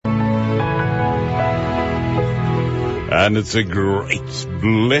And it's a great,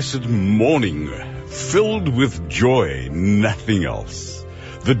 blessed morning, filled with joy, nothing else.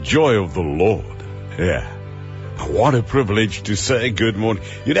 The joy of the Lord. Yeah. What a privilege to say good morning.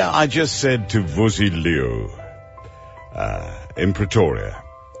 You know, I just said to Vusi Leo in Pretoria,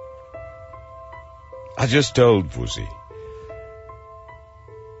 I just told Vusi,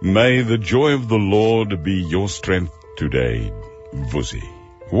 may the joy of the Lord be your strength today, Vusi.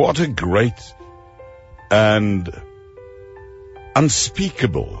 What a great and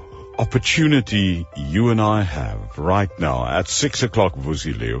unspeakable opportunity you and I have right now at 6 o'clock,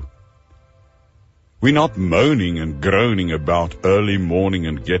 Vusi Leo. We're not moaning and groaning about early morning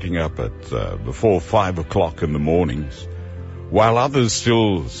and getting up at before 5 o'clock in the mornings, while others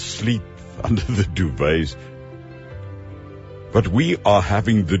still sleep under the duvets. But we are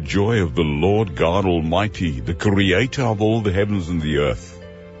having the joy of the Lord God Almighty, the creator of all the heavens and the earth.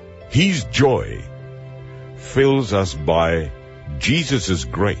 His joy fills us by Jesus'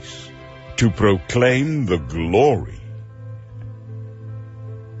 grace to proclaim the glory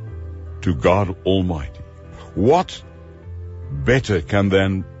to God Almighty. What better can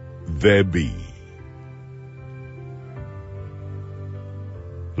then there be?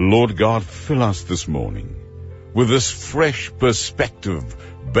 Lord God, fill us this morning with this fresh perspective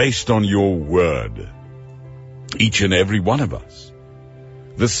based on your word. Each and every one of us,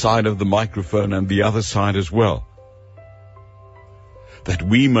 this side of the microphone and the other side as well, that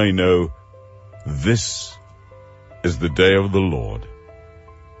we may know this is the day of the Lord.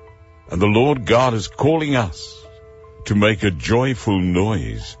 And the Lord God is calling us to make a joyful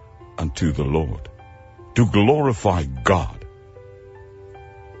noise unto the Lord, to glorify God.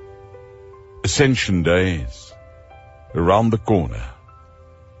 Ascension Day is around the corner,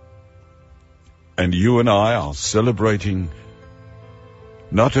 and you and I are celebrating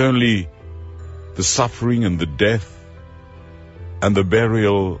not only the suffering and the death and the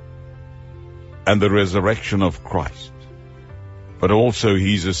burial and the resurrection of Christ, but also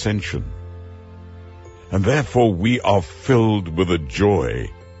his ascension. And therefore we are filled with a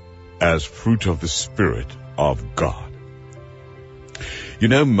joy as fruit of the Spirit of God. You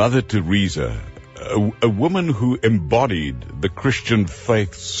know, Mother Teresa, a woman who embodied the Christian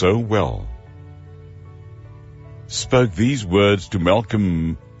faith so well, spoke these words to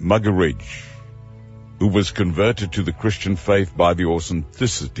Malcolm Muggeridge, who was converted to the Christian faith by the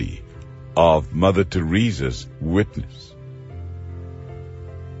authenticity of Mother Teresa's witness.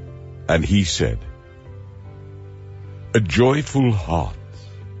 And he said, a joyful heart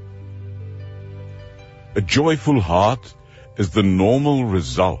is the normal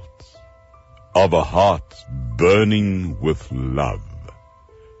result of a heart burning with love.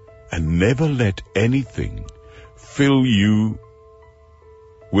 And never let anything fill you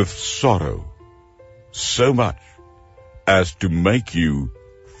with sorrow so much as to make you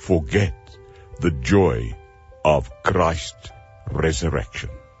forget the joy of Christ's resurrection.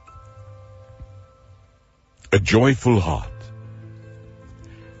 A joyful heart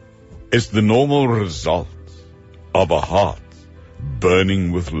is the normal result of a heart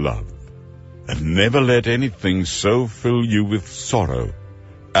burning with love. And never let anything so fill you with sorrow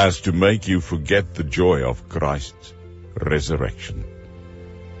as to make you forget the joy of Christ's resurrection.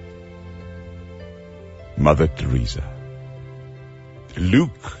 Mother Teresa.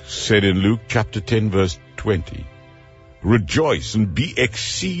 Luke said in Luke chapter 10 verse 20, rejoice and be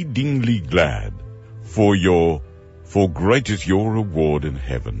exceedingly glad, for great is your reward in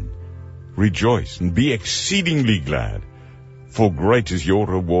heaven. Rejoice and be exceedingly glad, for great is your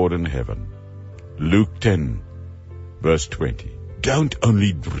reward in heaven. Luke 10 verse 20. Don't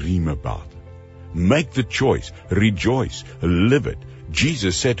only dream about it. Make the choice. Rejoice. Live it.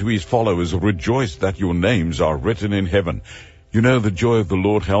 Jesus said to his followers, rejoice that your names are written in heaven. You know, the joy of the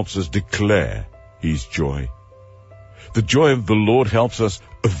Lord helps us declare his joy. The joy of the Lord helps us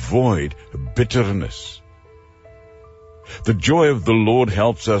avoid bitterness. The joy of the Lord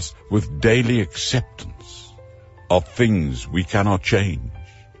helps us with daily acceptance of things we cannot change.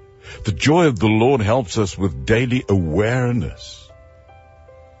 The joy of the Lord helps us with daily awareness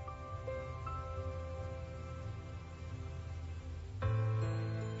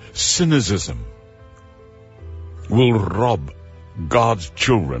cynicism will rob God's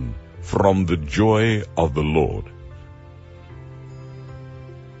children from the joy of the Lord.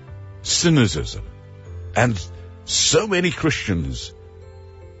 Cynicism. And so many Christians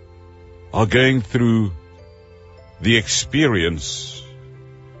are going through the experience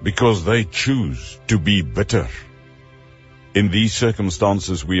because they choose to be bitter in these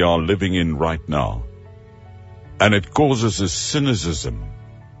circumstances we are living in right now. And it causes a cynicism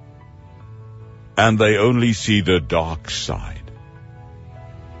and they only see the dark side.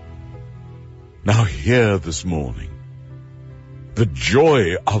 Now here this morning, the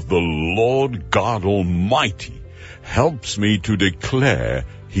joy of the Lord God Almighty helps me to declare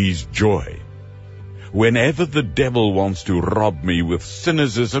His joy. Whenever the devil wants to rob me with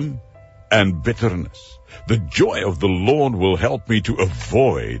cynicism and bitterness, the joy of the Lord will help me to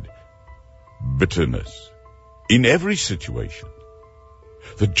avoid bitterness in every situation.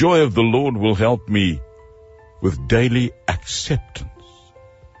 The joy of the Lord will help me with daily acceptance.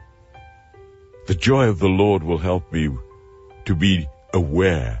 The joy of the Lord will help me to be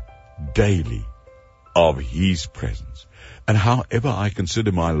aware daily of His presence. And however I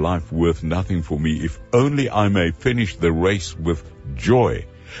consider my life worth nothing for me, if only I may finish the race with joy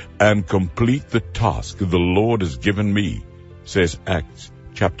and complete the task the Lord has given me, says Acts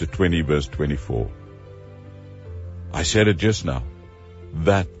chapter 20, verse 24. I said it just now,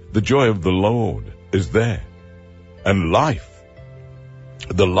 that the joy of the Lord is there. And life,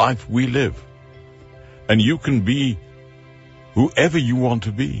 the life we live, and you can be whoever you want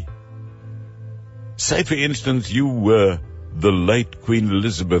to be. Say, for instance, you were the late Queen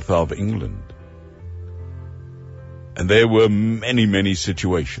Elizabeth of England, and there were many, many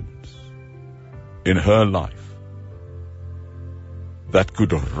situations in her life that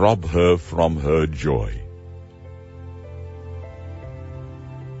could rob her from her joy.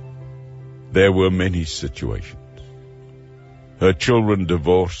 There were many situations. Her children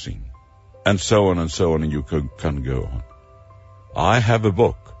divorcing, and so on, and you can go on. I have a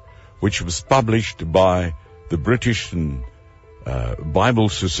book which was published by the British Bible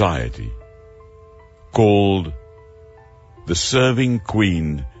Society called The Serving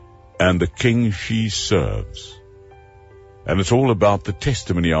Queen and the King She Serves. And it's all about the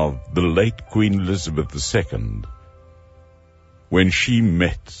testimony of the late Queen Elizabeth II when she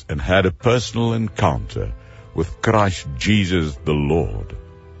met and had a personal encounter with Christ Jesus the Lord.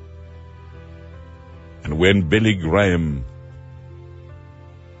 And when Billy Graham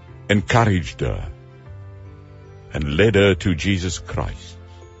encouraged her and led her to Jesus Christ,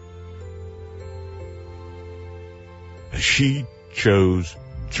 she chose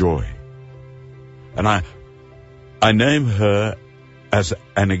joy. And I name her as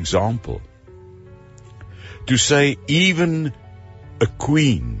an example to say even a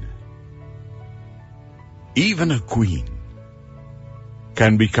queen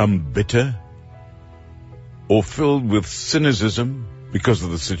can become bitter or filled with cynicism because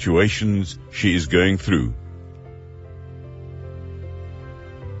of the situations she is going through.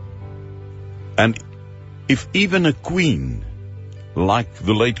 And if even a queen, like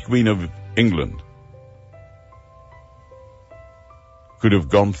the late Queen of England, could have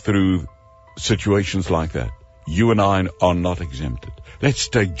gone through situations like that, you and I are not exempted. Let's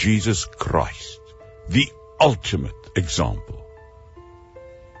take Jesus Christ, the ultimate example.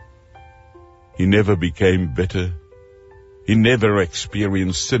 He never became bitter. He never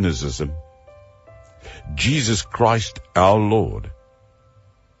experienced cynicism. Jesus Christ, our Lord,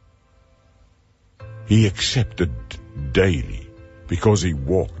 He accepted daily because He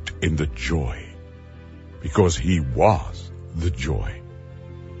walked in the joy, because He was the joy.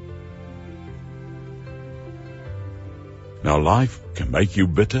 Now, life can make you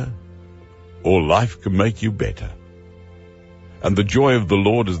bitter, or life can make you better. And the joy of the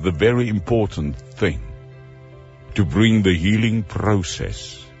Lord is the very important thing to bring the healing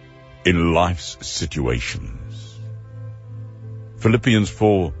process in life's situations. Philippians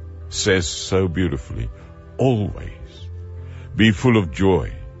 4 says so beautifully, always be full of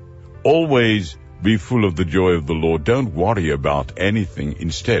joy. Always be full of the joy of the Lord. Don't worry about anything.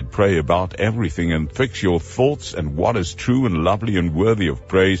 Instead, pray about everything and fix your thoughts on what is true and lovely and worthy of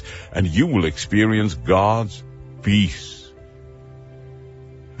praise, and you will experience God's peace.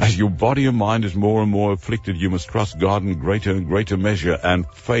 As your body and mind is more and more afflicted, you must trust God in greater and greater measure, and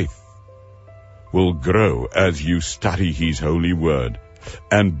faith will grow as you study His holy word.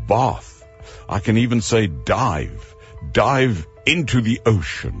 And bath, I can even say dive into the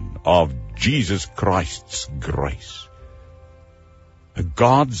ocean of Jesus Christ's grace.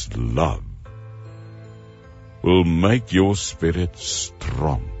 God's love will make your spirit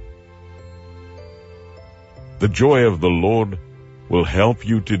strong. The joy of the Lord will help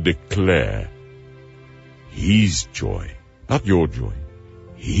you to declare His joy, not your joy,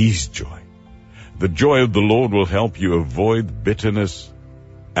 His joy. The joy of the Lord will help you avoid bitterness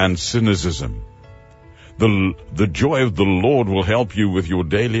and cynicism. The joy of the Lord will help you with your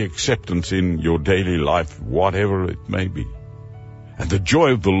daily acceptance in your daily life, whatever it may be. And the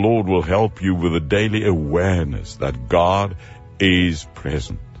joy of the Lord will help you with a daily awareness that God is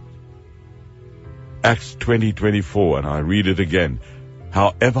present. Acts 20:24, and I read it again.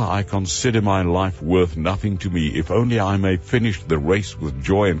 However, I consider my life worth nothing to me, if only I may finish the race with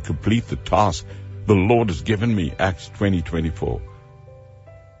joy and complete the task the Lord has given me. Acts 20:24.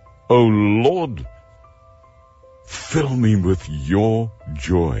 O Lord, fill me with your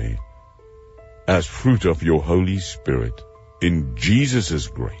joy as fruit of your Holy Spirit in Jesus'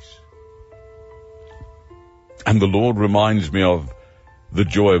 grace. And the Lord reminds me of the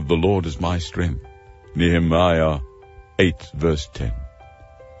joy of the Lord is my strength. Nehemiah 8:10.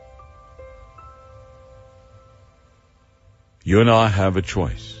 You and I have a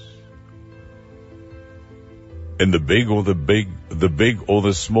choice. In the big or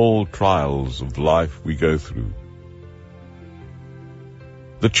the small trials of life we go through,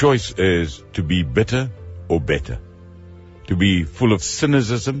 the choice is to be bitter or better, to be full of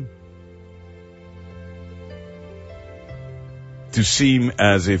cynicism, to seem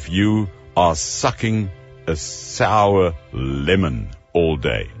as if you are sucking a sour lemon all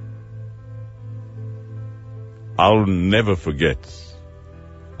day. I'll never forget,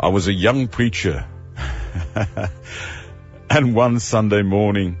 I was a young preacher, and one Sunday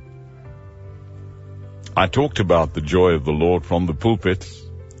morning, I talked about the joy of the Lord from the pulpit,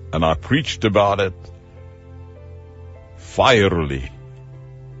 and I preached about it fierily.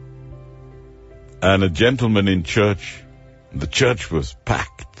 And a gentleman in church, the church was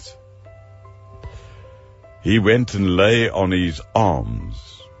packed. He went and lay on his arms,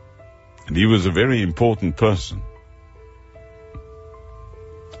 and he was a very important person.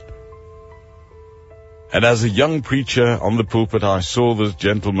 And as a young preacher on the pulpit, I saw this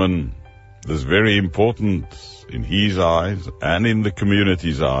gentleman, this very important in his eyes and in the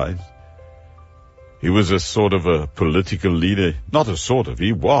community's eyes. He was a sort of a political leader. Not a sort of,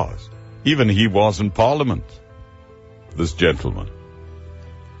 he was. Even he was in Parliament, this gentleman.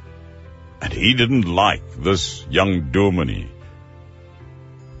 And he didn't like this young dominee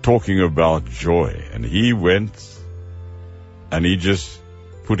talking about joy. And he went and he just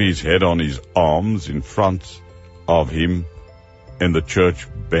put his head on his arms in front of him in the church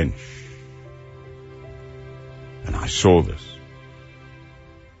bench. And I saw this.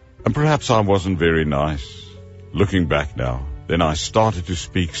 And perhaps I wasn't very nice, looking back now. Then I started to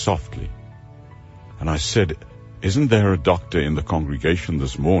speak softly. And I said, isn't there a doctor in the congregation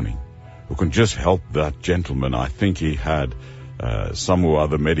this morning who can just help that gentleman? I think he had some or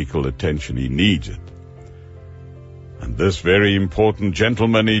other medical attention. He needs it. And this very important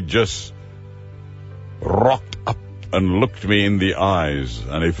gentleman, he just rocked up and looked me in the eyes.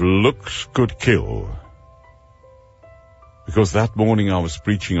 And if looks could kill, because that morning I was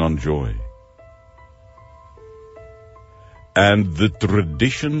preaching on joy. And the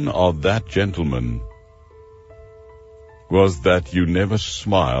tradition of that gentleman was that you never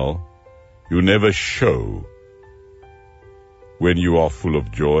smile, you never show when you are full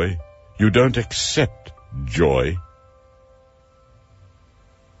of joy. You don't accept joy.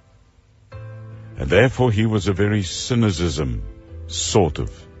 And therefore he was a very cynicism, sort of,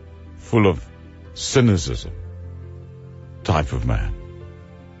 full of cynicism type of man.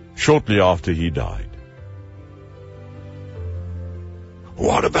 Shortly after he died.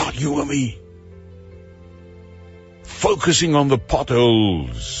 What about you and me? Focusing on the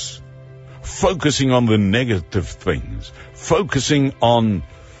potholes, focusing on the negative things, focusing on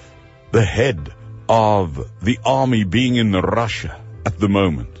the head of the army being in Russia at the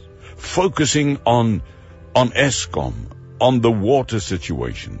moment, focusing on ESCOM, on the water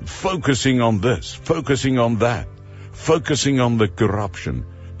situation, focusing on this, focusing on that, focusing on the corruption.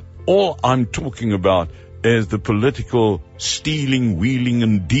 All I'm talking about is the political stealing, wheeling,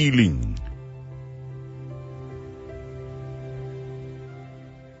 and dealing.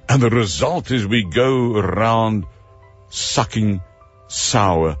 And the result is we go around sucking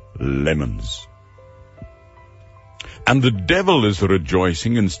sour lemons. And the devil is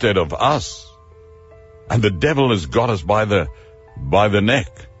rejoicing instead of us. And the devil has got us by the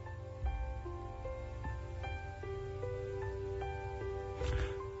neck.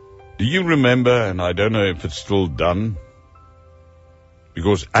 Do you remember, and I don't know if it's still done,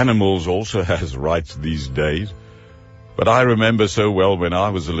 because animals also has rights these days, but I remember so well when I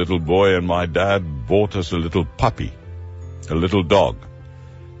was a little boy and my dad bought us a little puppy, a little dog.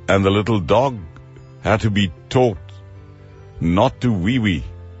 And the little dog had to be taught not to wee-wee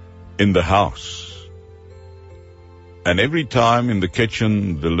in the house. And every time in the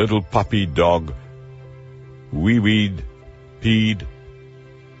kitchen, the little puppy dog wee-weed, peed.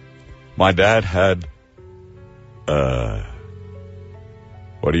 My dad had,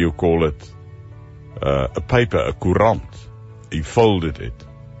 what do you call it? A paper, a courant. He folded it.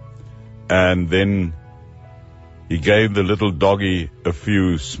 And then he gave the little doggy a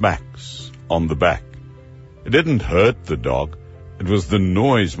few smacks on the back. It didn't hurt the dog. It was the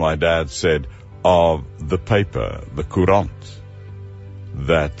noise, my dad said, of the paper, the courant,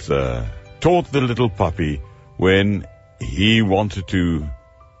 that taught the little puppy when he wanted to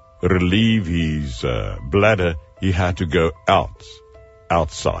relieve his bladder, he had to go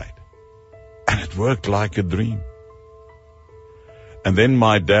outside. And it worked like a dream. And then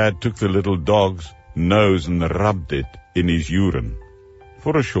my dad took the little dog's nose and rubbed it in his urine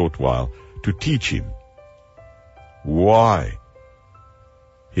for a short while to teach him why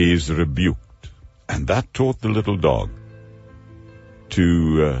he is rebuked. And that taught the little dog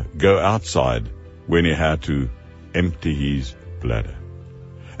to go outside when he had to empty his bladder.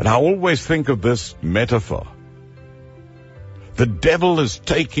 And I always think of this metaphor. The devil is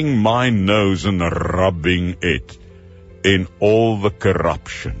taking my nose and rubbing it in all the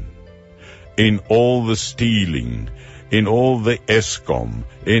corruption, in all the stealing, in all the ESCOM,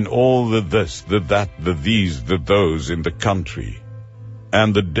 in all the this, the that, the these, the those in the country.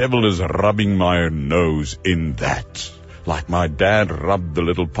 And the devil is rubbing my nose in that, like my dad rubbed the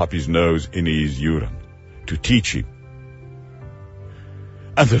little puppy's nose in his urine to teach him.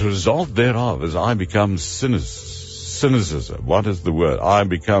 And the result thereof is I become cynicism. What is the word? I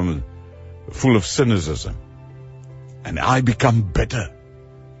become full of cynicism. And I become bitter.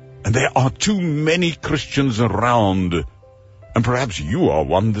 And there are too many Christians around, and perhaps you are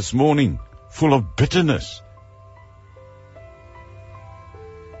one this morning, full of bitterness.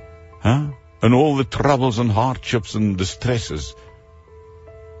 And all the troubles and hardships and distresses,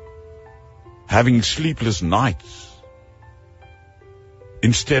 having sleepless nights,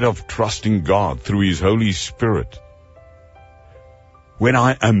 instead of trusting God through His Holy Spirit. When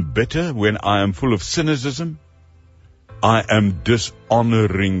I am bitter, when I am full of cynicism, I am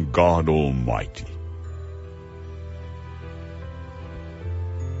dishonoring God Almighty.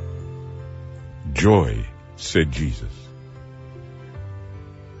 Joy, said Jesus.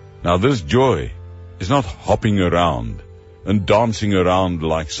 Now this joy is not hopping around and dancing around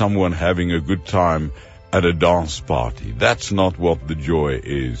like someone having a good time at a dance party. That's not what the joy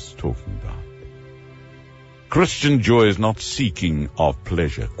is talking about. Christian joy is not seeking of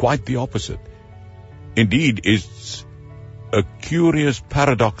pleasure, quite the opposite. Indeed, it's a curious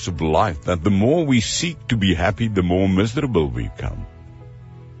paradox of life that the more we seek to be happy, the more miserable we become.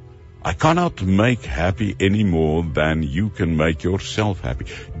 I cannot make happy any more than you can make yourself happy.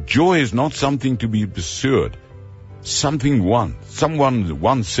 Joy is not something to be pursued. Someone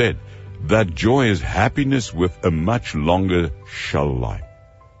once said that joy is happiness with a much longer shell life.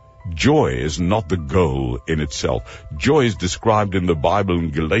 Joy is not the goal in itself. Joy is described in the Bible in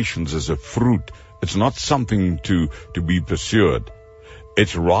Galatians as a fruit. It's not something to be pursued.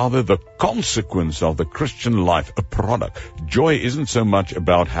 It's rather the consequence of the Christian life, a product. Joy isn't so much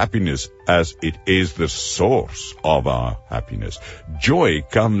about happiness as it is the source of our happiness. Joy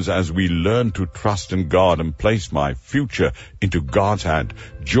comes as we learn to trust in God and place my future into God's hand.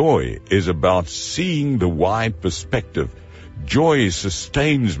 Joy is about seeing the wide perspective. Joy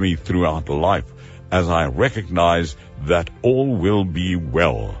sustains me throughout life as I recognize that all will be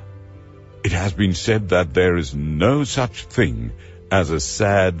well. It has been said that there is no such thing as a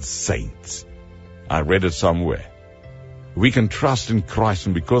sad saint. I read it somewhere. We can trust in Christ,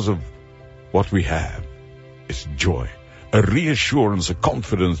 and because of what we have, it's joy, a reassurance, a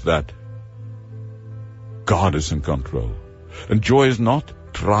confidence that God is in control. And joy is not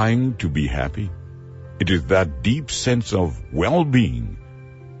trying to be happy. It is that deep sense of well-being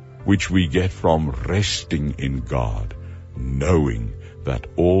which we get from resting in God, knowing that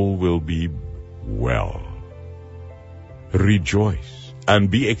all will be well. Rejoice and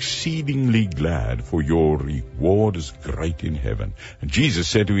be exceedingly glad, for your reward is great in heaven. And Jesus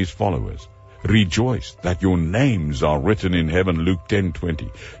said to his followers, rejoice that your names are written in heaven, Luke 10:20.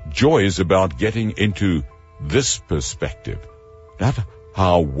 Joy is about getting into this perspective, not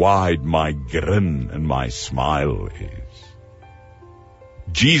how wide my grin and my smile is.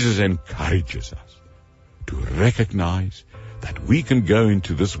 Jesus encourages us to recognize that we can go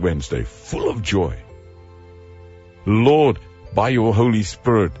into this Wednesday full of joy. Lord, by your Holy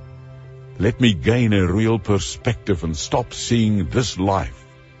Spirit, let me gain a real perspective and stop seeing this life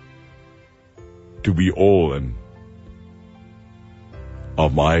to be all and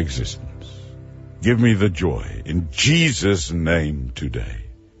of my existence. Give me the joy in Jesus' name today.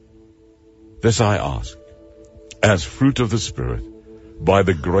 This I ask as fruit of the Spirit by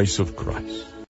the grace of Christ.